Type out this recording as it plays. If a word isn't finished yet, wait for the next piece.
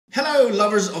Hello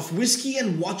lovers of whiskey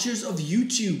and watchers of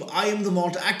YouTube. I am the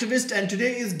Malt activist and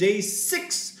today is day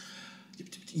 6.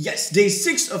 Yes, day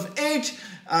 6 of 8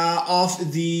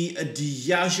 of the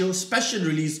Diageo Special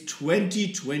Release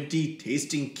 2020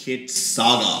 Tasting Kit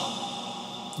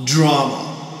Saga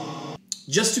Drama.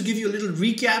 Just to give you a little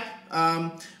recap,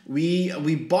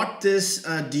 we bought this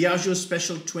Diageo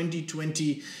Special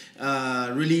 2020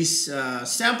 Release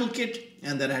sample kit,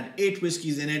 and that had 8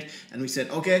 whiskeys in it, and we said,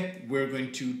 okay, we're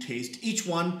going to taste each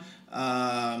one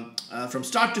from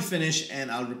start to finish,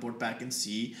 and I'll report back and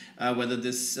see whether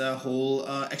this whole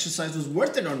exercise was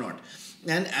worth it or not.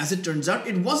 And as it turns out,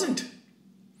 it wasn't,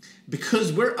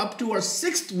 because we're up to our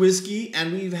 6th whiskey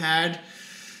and we've had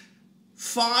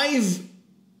 5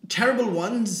 terrible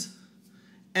ones,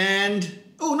 and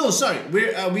oh no, sorry,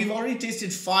 we've already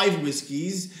tasted 5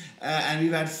 whiskeys and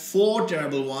we've had 4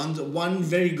 terrible ones, 1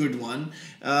 very good one,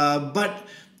 but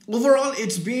overall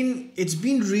it's been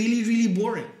really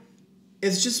boring.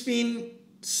 It's just been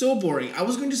so boring. I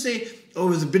was going to say, oh, it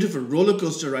was a bit of a roller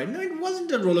coaster ride. No, it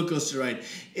wasn't a roller coaster ride.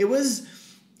 It was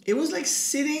like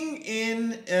sitting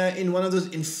in one of those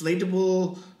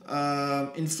inflatable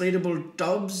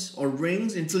tubs or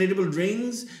rings, inflatable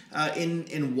rings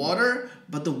in water,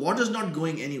 but the water's not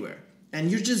going anywhere,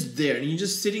 and you're just there and you're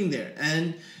just sitting there,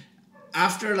 and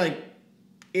after like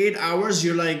 8 hours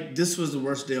you're like, this was the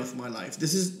worst day of my life.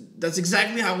 That's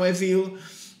exactly how I feel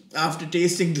after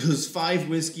tasting those 5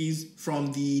 whiskeys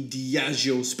from the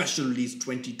Diageo Special Release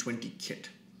 2020 kit.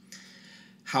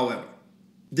 However,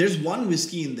 there's one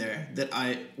whiskey in there that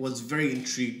I was very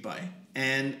intrigued by,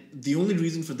 and the only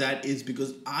reason for that is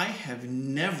because I have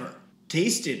never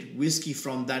tasted whiskey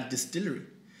from that distillery.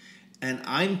 And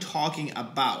I'm talking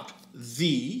about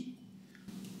the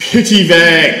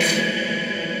Pittyvaich,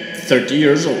 30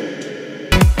 years old.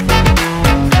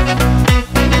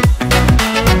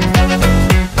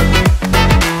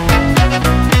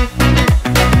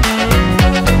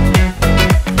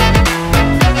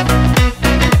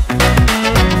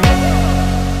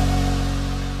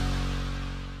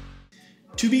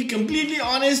 To be completely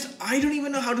honest, I don't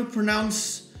even know how to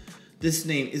pronounce this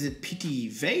name. Is it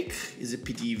Pittyvaich? Is it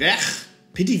Pittyvaich?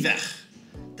 Pittyvaich.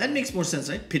 That makes more sense,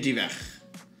 right? Pittyvaich.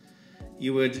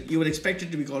 You would expect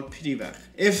it to be called Pittyvaich.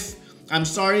 If I'm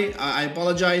sorry, I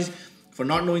apologize for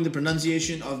not knowing the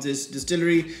pronunciation of this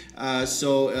distillery.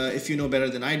 So if you know better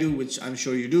than I do, which I'm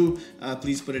sure you do,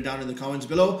 please put it down in the comments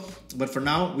below. But for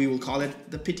now, we will call it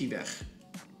the Pittyvaich.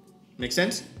 Make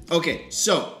sense? Okay,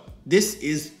 so this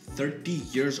is 30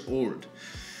 years old.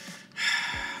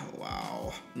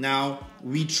 Wow. Now,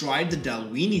 we tried the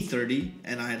Dalwhinnie 30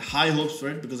 and I had high hopes for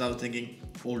it because I was thinking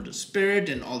older spirit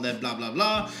and all that blah blah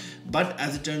blah. But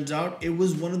as it turns out, it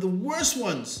was one of the worst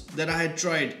ones that I had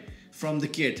tried from the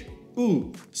kit.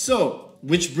 Ooh. So,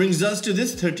 which brings us to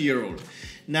this 30-year-old.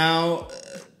 Now,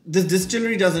 this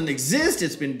distillery doesn't exist.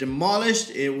 It's been demolished.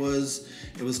 It was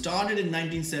started in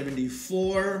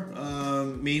 1974,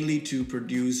 mainly to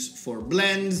produce for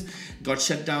blends. Got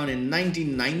shut down in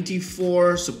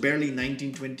 1994, so barely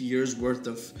 20 years worth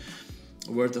of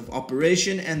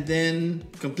operation, and then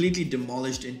completely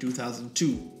demolished in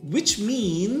 2002. Which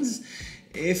means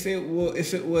if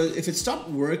it stopped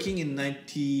working in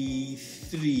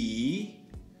 93,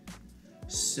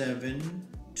 7,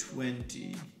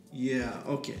 20. Yeah,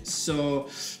 okay. So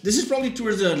this is probably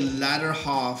towards the latter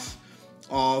half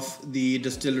of the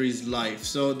distillery's life.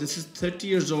 So this is 30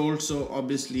 years old, so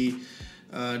obviously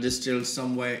distilled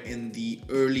somewhere in the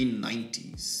early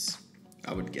 90s,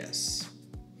 I would guess.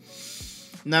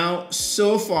 Now,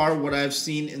 so far what I've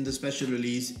seen in the special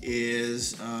release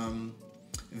is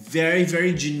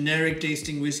very generic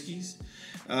tasting whiskeys.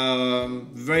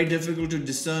 Very difficult to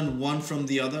discern one from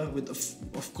the other, with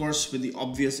of course with the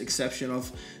obvious exception of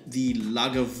the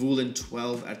Lagavulin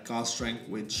 12 at CaskStrength,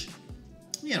 which,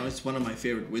 you know, it's one of my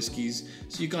favorite whiskeys,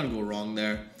 so you can't go wrong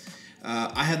there.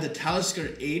 I had the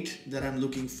Talisker 8 that I'm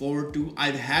looking forward to.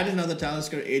 I've had another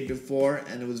Talisker 8 before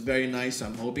and it was very nice, so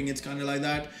I'm hoping it's kind of like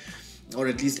that, or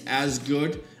at least as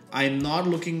good. I'm not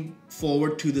looking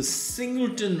forward to the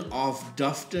Singleton of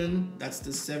Dufton. That's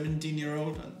the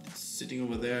 17-year-old. It's sitting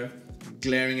over there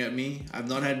glaring at me. I've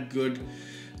not had good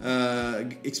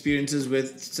experiences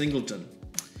with Singleton.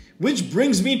 Which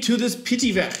brings me to this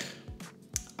Pittyvaich.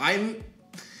 I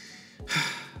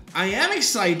am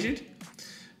excited,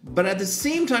 but at the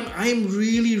same time, I am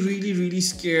really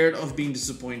scared of being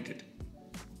disappointed.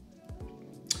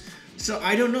 So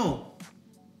I don't know.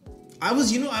 I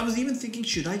was even thinking,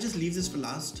 should I just leave this for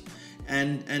last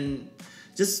and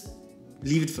just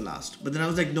leave it for last? But then I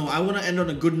was like, no, I want to end on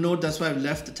a good note. That's why I've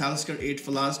left the Talisker 8 for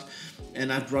last,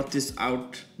 and I've brought this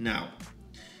out now.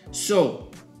 So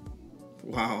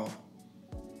Wow.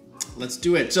 Let's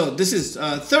do it. So this is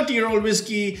 30-year-old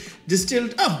whiskey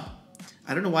distilled. Oh,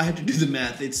 I don't know why I had to do the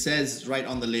math. It says right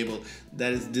on the label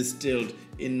that is distilled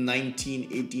in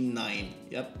 1989.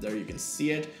 Yep, there you can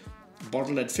see it.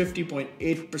 Bottled at 50.8%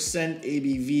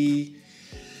 ABV.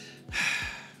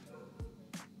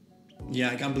 Yeah,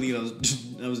 I can't believe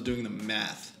I was doing the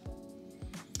math.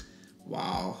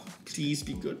 Wow. Please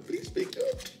be good. Please be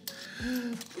good.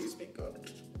 Please be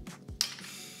good.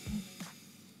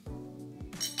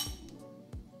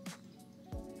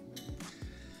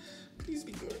 Please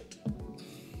be good.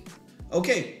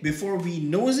 Okay, before we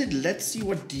nose it, let's see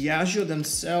what Diageo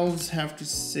themselves have to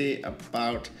say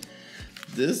about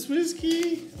this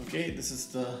whiskey. Okay, this is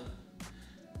the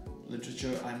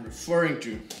literature I'm referring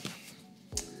to.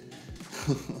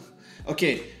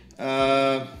 Okay,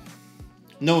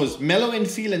 nose, mellow in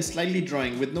feel and slightly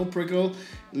drying with no prickle,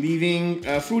 leaving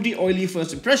fruity, oily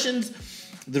first impressions.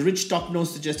 The rich top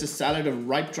nose suggests a salad of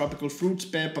ripe tropical fruits,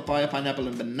 pear, papaya, pineapple,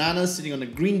 and bananas sitting on a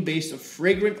green base of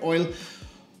fragrant oil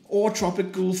or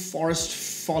tropical forest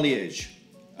foliage.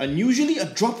 Unusually, a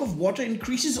drop of water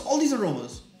increases all these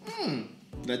aromas.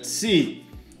 Let's see.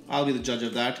 I'll be the judge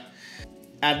of that.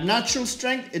 At natural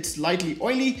strength, it's lightly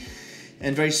oily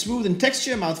and very smooth in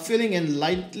texture, mouth-filling and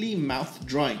lightly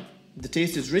mouth-drying. The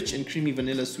taste is rich and creamy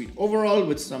vanilla sweet overall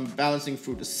with some balancing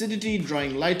fruit acidity,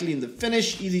 drying lightly in the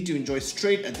finish, easy to enjoy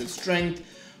straight at the strength.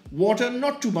 Water,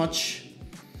 not too much,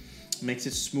 makes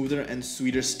it smoother and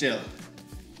sweeter still.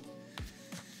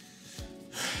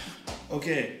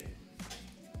 Okay.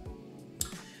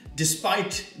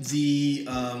 Despite the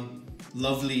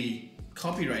lovely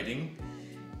copywriting,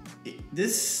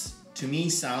 this to me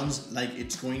sounds like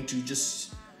it's going to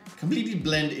just completely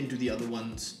blend into the other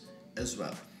ones as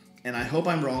well. And I hope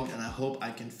I'm wrong, and I hope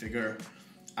I can figure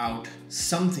out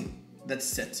something that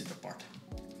sets it apart.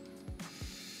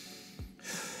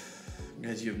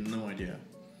 Guys, you have no idea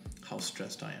how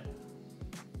stressed I am.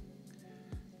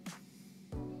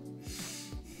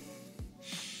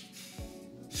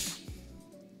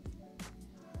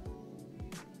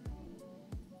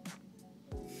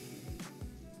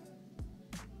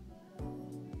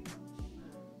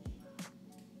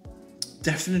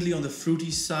 Definitely on the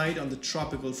fruity side, on the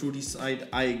tropical fruity side,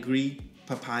 I agree.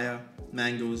 Papaya,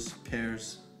 mangoes,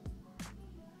 pears.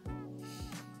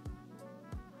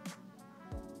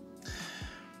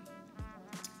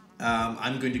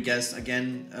 I'm going to guess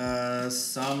again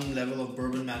some level of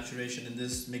bourbon maturation in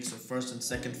this mix of first and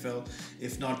second fill,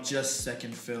 if not just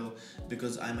second fill,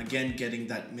 because I'm again getting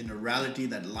that minerality,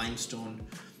 that limestone,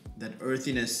 that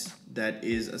earthiness that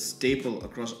is a staple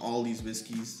across all these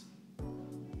whiskeys.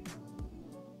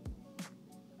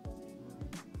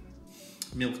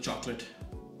 Milk chocolate.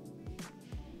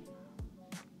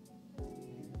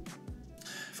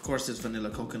 Of course, it's vanilla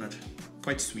coconut.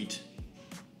 Quite sweet.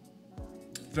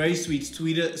 Very sweet,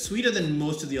 sweeter than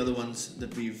most of the other ones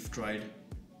that we've tried.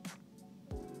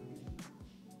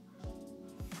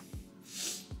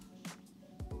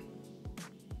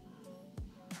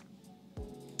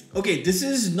 Okay, this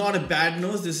is not a bad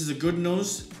nose. This is a good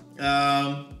nose.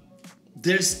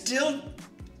 There's still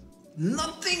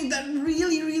nothing that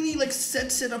really like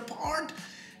sets it apart,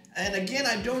 and again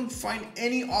I don't find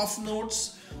any off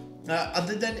notes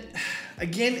other than,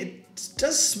 again, it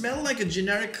does smell like a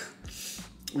generic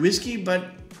whiskey,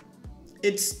 but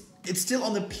it's still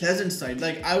on the pleasant side.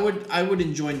 Like I would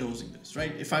enjoy nosing this,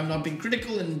 right? If I'm not being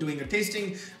critical and doing a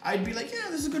tasting, I'd be like,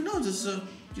 yeah, this is a good nose. This is a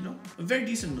very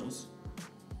decent nose.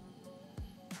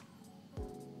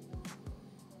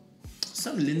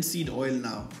 Some linseed oil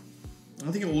now. I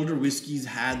think older whiskeys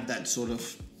had that sort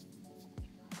of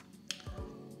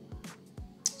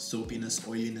soapiness,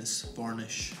 oiliness,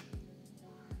 varnish.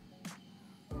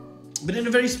 But in a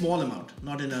very small amount,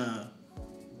 not in an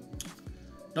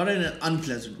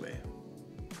unpleasant way.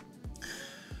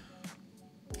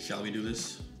 Shall we do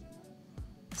this?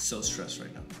 So stressed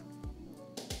right now.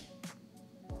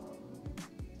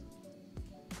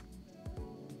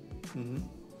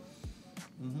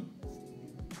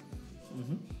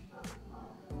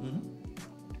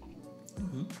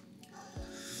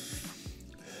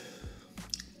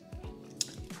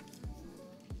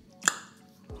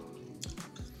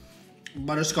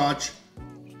 Butterscotch,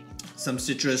 some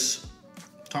citrus,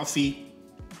 toffee.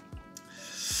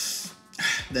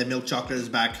 Their milk chocolate is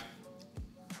back.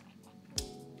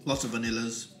 Lots of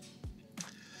vanillas.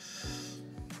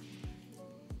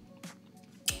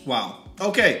 Wow.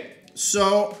 Okay,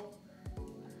 so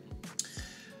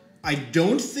I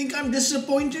don't think I'm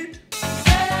disappointed.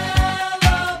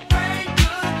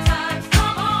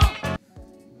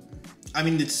 I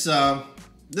mean, it's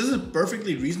this is a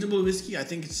perfectly reasonable whiskey. I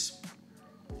think it's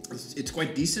It's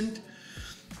quite decent.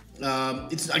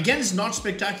 It's not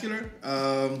spectacular.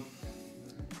 But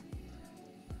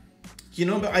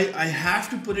I have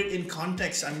to put it in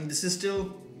context. I mean, this is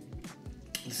still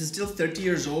 30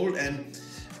 years old, and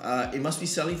it must be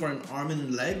selling for an arm and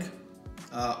a leg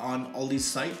on all these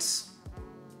sites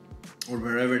or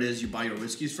wherever it is you buy your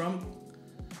whiskeys from.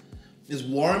 It's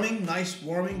warming, nice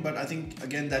warming, but I think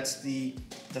again that's the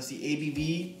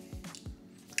ABV.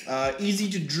 Easy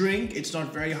to drink. It's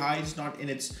not very high. It's not in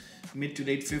its mid to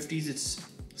late 50s. It's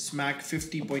smack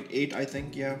 50.8, I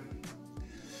think. Yeah.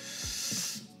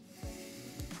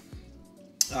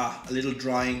 A little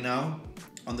drying now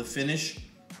on the finish,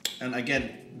 and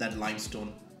again that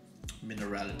limestone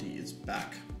minerality is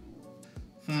back.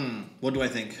 What do I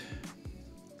think?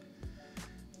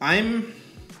 I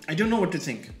don't know what to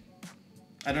think.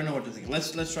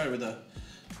 Let's try it with a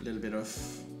little bit of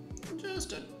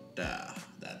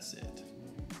that's it.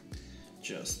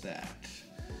 Just that.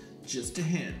 Just a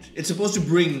hint. It's supposed to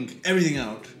bring everything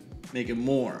out, make it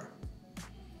more.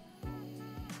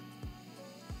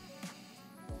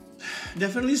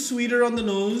 Definitely sweeter on the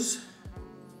nose.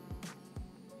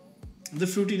 The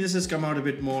fruitiness has come out a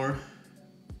bit more.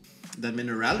 The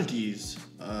minerality is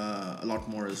a lot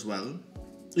more as well.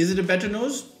 Is it a better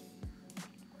nose?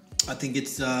 I think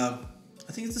it's a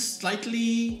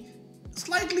slightly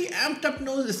amped up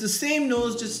nose. It's the same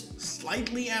nose, just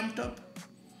slightly amped up.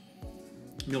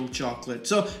 Milk chocolate.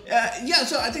 So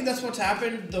so I think that's what's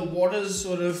happened. The water's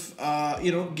sort of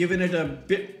given it a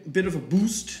bit of a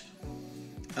boost,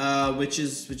 which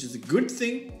is a good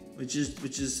thing. Which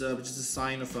is a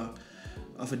sign of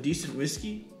a decent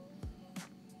whiskey.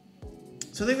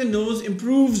 So I think the nose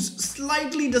improves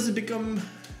slightly. Does it become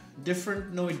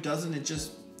different? No, it doesn't. It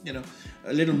just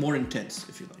a little more intense,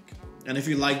 if you like. And if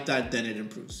you like that, then it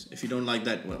improves. If you don't like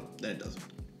that, well, then it doesn't.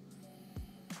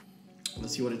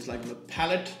 Let's see what it's like on the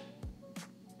palate.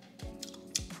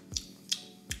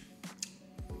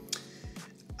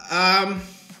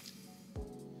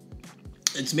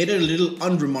 It's made it a little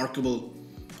unremarkable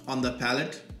on the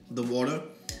palate, the water.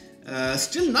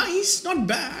 Still nice, not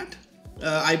bad.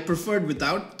 I preferred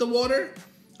without the water.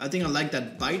 I think I like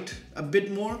that bite a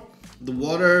bit more. The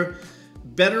water,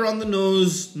 better on the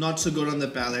nose, not so good on the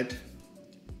palate.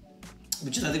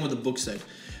 Which is, I think, what the book said.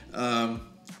 I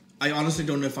honestly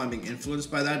don't know if I'm being influenced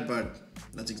by that, but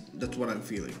that's what I'm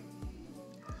feeling.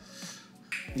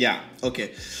 Yeah,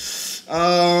 okay.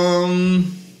 I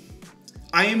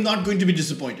am not going to be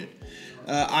disappointed.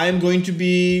 I'm going to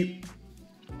be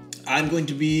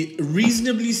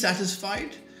reasonably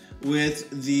satisfied with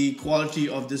the quality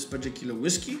of this particular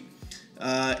whiskey.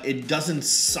 It doesn't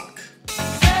suck.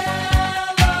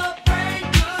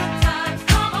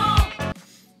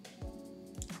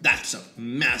 That's a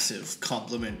massive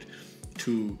compliment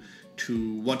to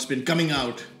what's been coming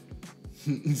out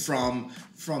from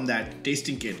that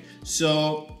tasting kit.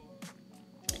 So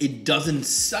it doesn't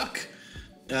suck.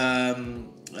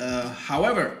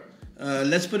 However,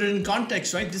 let's put it in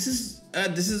context, right? This is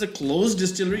a closed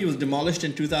distillery. It was demolished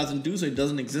in 2002, so it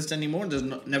doesn't exist anymore. There's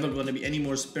never going to be any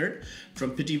more spirit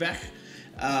from Pittyvaich,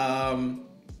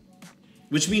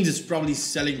 which means it's probably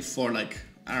selling for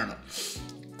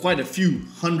quite a few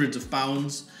hundreds of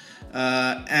pounds,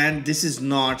 and this is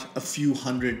not a few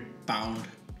 £100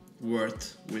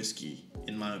 worth whiskey,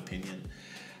 in my opinion.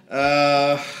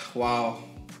 Wow.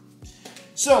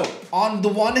 So, on the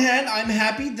one hand, I'm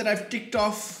happy that I've ticked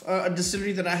off a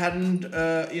distillery that I hadn't,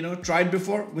 tried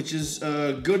before, which is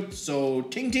good. So,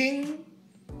 ting ting.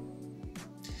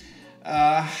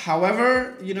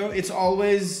 However, it's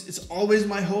always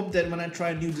my hope that when I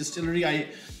try a new distillery,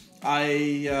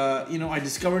 I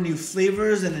discover new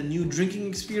flavors and a new drinking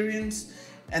experience,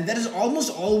 and that is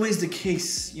almost always the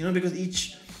case. Because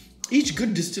each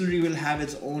good distillery will have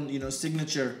its own,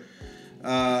 signature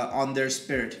on their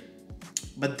spirit.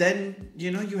 But then,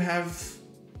 you have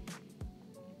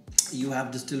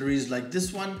distilleries like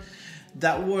this one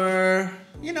that were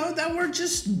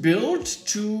just built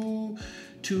to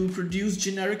produce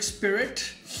generic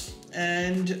spirit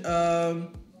and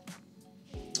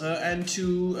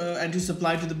to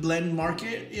supply to the blend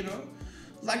market,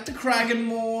 like the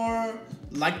Cragganmore,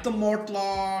 like the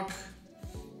Mortlock,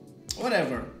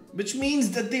 whatever. Which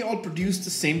means that they all produce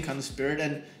the same kind of spirit,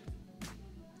 and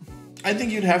I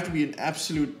think you'd have to be an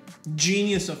absolute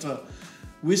genius of a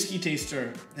whiskey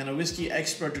taster and a whiskey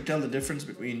expert to tell the difference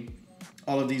between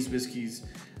all of these whiskeys.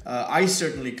 I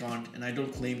certainly can't, and I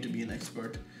don't claim to be an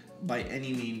expert by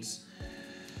any means.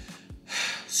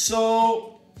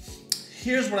 So,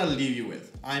 here's what I'll leave you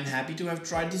with. I'm happy to have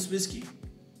tried this whiskey.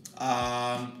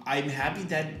 I'm happy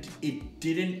that it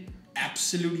didn't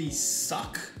absolutely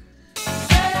suck.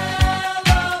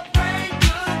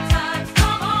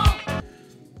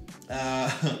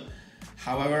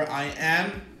 However, I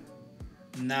am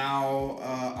now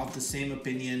of the same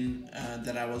opinion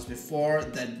that I was before,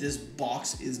 that this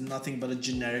box is nothing but a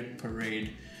generic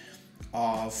parade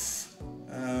of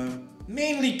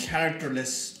mainly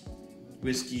characterless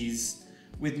whiskeys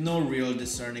with no real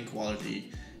discerning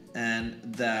quality, and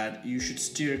that you should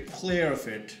steer clear of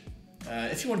it.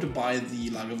 If you want to buy the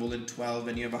Lagavulin 12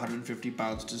 and you have 150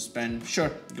 pounds to spend,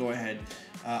 sure, go ahead.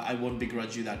 I won't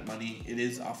begrudge you that money. It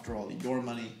is, after all, your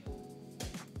money.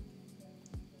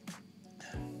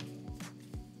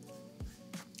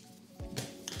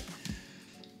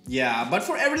 Yeah, but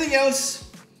for everything else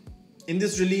in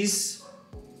this release,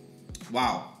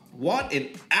 wow, what an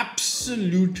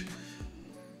absolute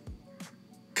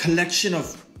collection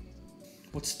of,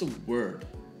 what's the word?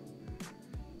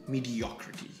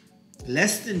 Mediocrity.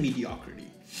 Less than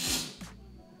mediocrity.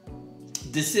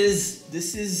 This is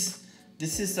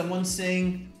someone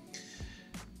saying,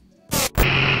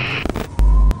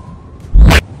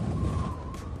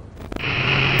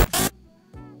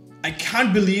 I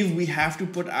can't believe we have to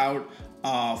put out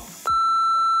a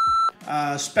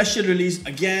special release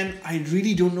again. I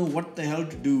really don't know what the hell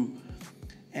to do.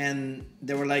 And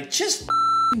they were like, just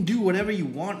do whatever you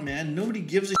want, man. Nobody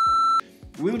gives a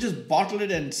We'll just bottle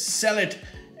it and sell it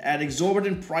at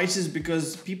exorbitant prices,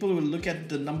 because people will look at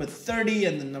the number 30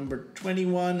 and the number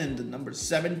 21 and the number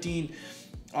 17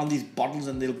 on these bottles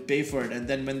and they'll pay for it. And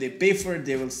then when they pay for it,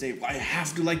 they will say, well, I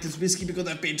have to like this whiskey because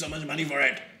I paid so much money for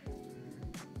it.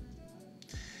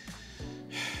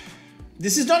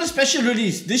 This is not a special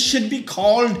release. This should be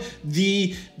called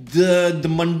the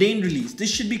mundane release.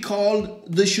 This should be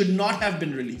called the should not have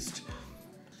been released.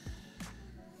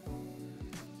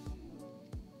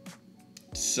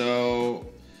 So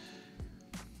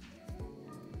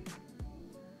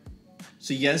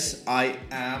yes, I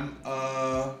am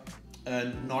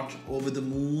not over the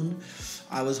moon.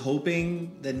 I was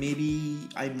hoping that maybe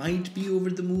I might be over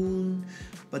the moon,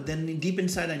 but then deep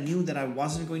inside I knew that I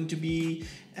wasn't going to be,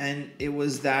 and it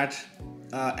was that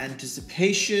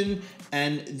anticipation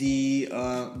and the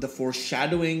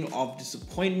foreshadowing of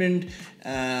disappointment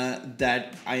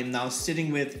that I am now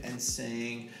sitting with and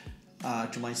saying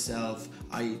to myself,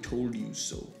 I told you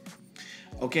so.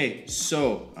 Okay,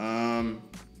 so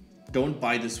don't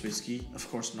buy this whiskey, of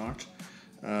course not.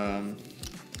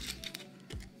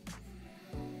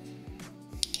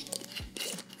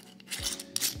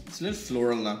 It's a little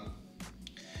floral now.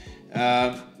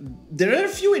 There are a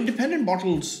few independent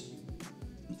bottles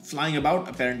flying about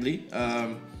apparently,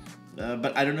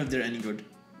 but I don't know if they're any good.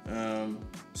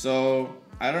 So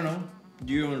I don't know.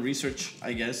 Do your own research,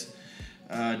 I guess.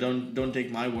 Don't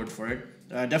take my word for it.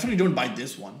 Definitely don't buy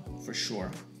this one for sure.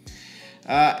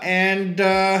 And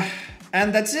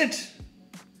that's it.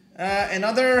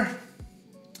 Another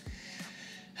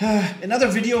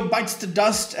video bites the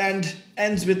dust and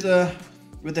ends with a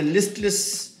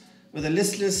listless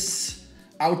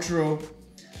outro.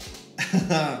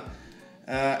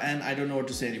 And I don't know what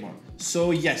to say anymore.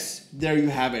 So yes, there you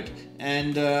have it.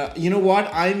 And you know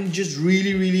what? I'm just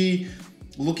really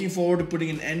looking forward to putting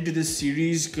an end to this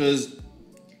series, because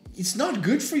it's not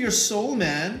good for your soul,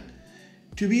 man,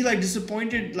 to be like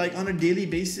disappointed like on a daily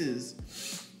basis.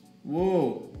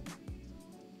 Whoa.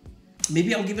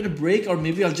 Maybe I'll give it a break, or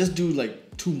maybe I'll just do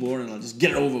like 2 more and I'll just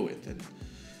get it over with and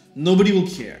nobody will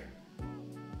care.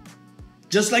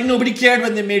 Just like nobody cared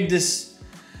when they made this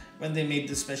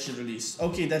special release.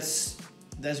 Okay, that's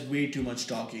way too much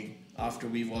talking after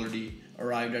we've already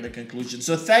arrived at a conclusion.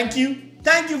 So thank you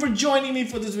for joining me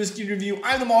for this whiskey review.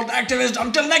 I'm the Malt Activist.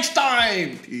 Until next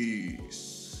time, peace.